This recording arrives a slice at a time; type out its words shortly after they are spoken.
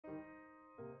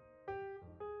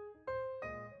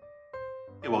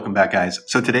Hey, welcome back, guys.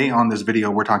 So today on this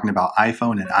video, we're talking about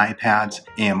iPhone and iPads,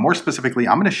 and more specifically,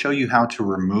 I'm going to show you how to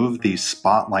remove the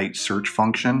Spotlight search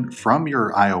function from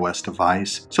your iOS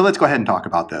device. So let's go ahead and talk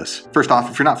about this. First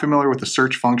off, if you're not familiar with the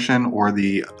search function or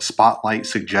the Spotlight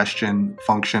suggestion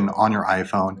function on your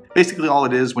iPhone, basically all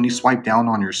it is, when you swipe down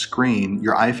on your screen,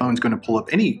 your iPhone is going to pull up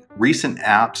any recent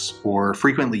apps or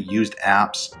frequently used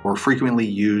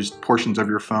portions of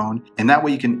your phone, and that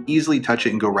way you can easily touch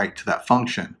it and go right to that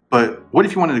function. But what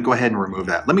if you wanted to go ahead and remove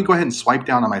that? Let me go ahead and swipe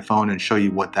down on my phone and show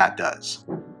you what that does.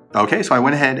 Okay, so I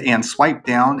went ahead and swiped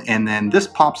down, and then this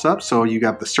pops up. So you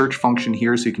got the search function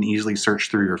here, so you can easily search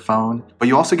through your phone. But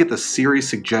you also get the Siri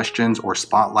suggestions or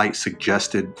Spotlight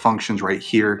suggested functions right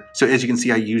here. So as you can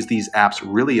see, I use these apps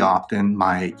really often: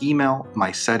 my email,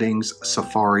 my settings,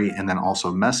 Safari, and then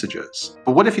also messages.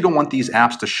 But what if you don't want these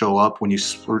apps to show up when you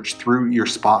search through your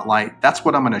Spotlight? That's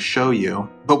what I'm going to show you.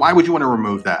 But why would you want to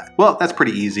remove that? Well, that's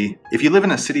pretty easy. If you live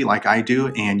in a city like I do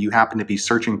and you happen to be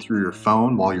searching through your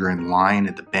phone while you're in line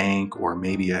at the bank or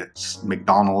maybe at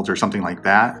McDonald's or something like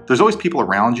that, there's always people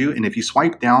around you, and if you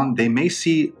swipe down, they may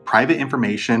see private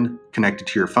information connected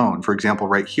to your phone. For example,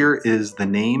 right here is the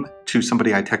name to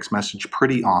somebody I text message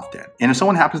pretty often. And if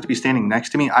someone happens to be standing next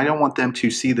to me, I don't want them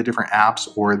to see the different apps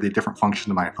or the different functions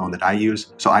of my phone that I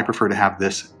use, so I prefer to have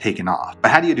this taken off.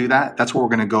 But how do you do that? That's what we're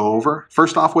gonna go over.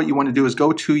 First off, what you wanna do is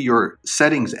go to your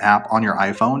settings app on your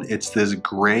iPhone. It's this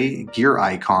gray gear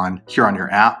icon here on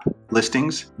your app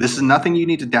listings. This is nothing you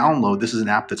need to download. This is an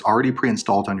app that's already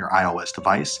pre-installed on your iOS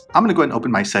device. I'm gonna go ahead and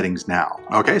open my settings now.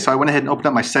 Okay, so I went ahead and opened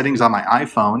up my settings on my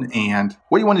iPhone, and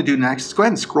what you wanna do next is go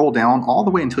ahead and scroll down all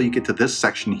the way until you get to this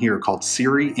section here called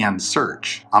Siri and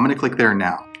Search. I'm gonna click there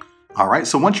now. All right,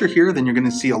 so once you're here, then you're gonna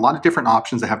see a lot of different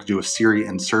options that have to do with Siri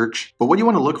and Search. But what you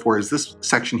wanna look for is this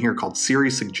section here called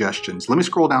Siri Suggestions. Let me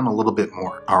scroll down a little bit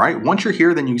more. All right, once you're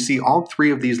here, then you see all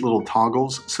three of these little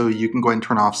toggles. So you can go ahead and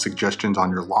turn off suggestions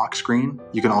on your lock screen.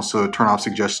 You can also turn off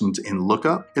suggestions in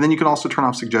lookup, and then you can also turn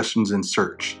off suggestions in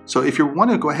search. So if you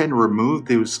wanna go ahead and remove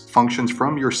those functions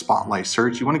from your Spotlight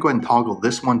search, you wanna go ahead and toggle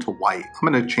this one to white.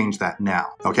 I'm gonna change that now.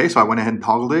 Okay, so I went ahead and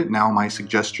toggled it. Now my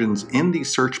suggestions in the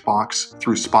search box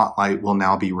through Spotlight will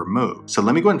now be removed. So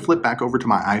let me go ahead and flip back over to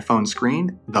my iPhone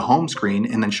screen, the home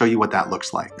screen, and then show you what that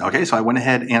looks like. Okay, so I went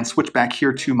ahead and switched back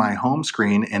here to my home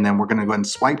screen, and then we're gonna go ahead and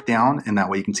swipe down, and that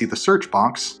way you can see the search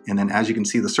box. And then as you can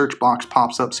see, the search box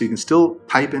pops up, so you can still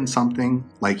type in something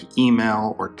like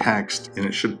email or text, and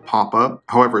it should pop up.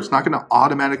 However, it's not gonna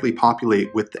automatically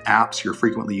populate with the apps, your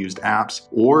frequently used apps,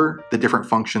 or the different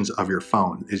functions of your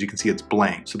phone. As you can see, it's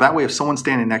blank. So that way, if someone's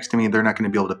standing next to me, they're not gonna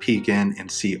be able to peek in and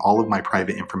see all of my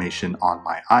private information on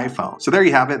my iPhone. So there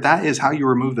you have it. That is how you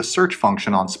remove the search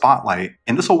function on Spotlight.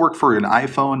 And this will work for an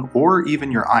iPhone or even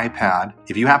your iPad.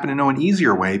 If you happen to know an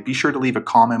easier way, be sure to leave a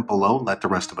comment below, let the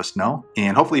rest of us know.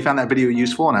 And hopefully you found that video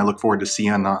useful, and I look forward to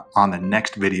seeing you on the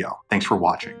next video. Thanks for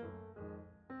watching.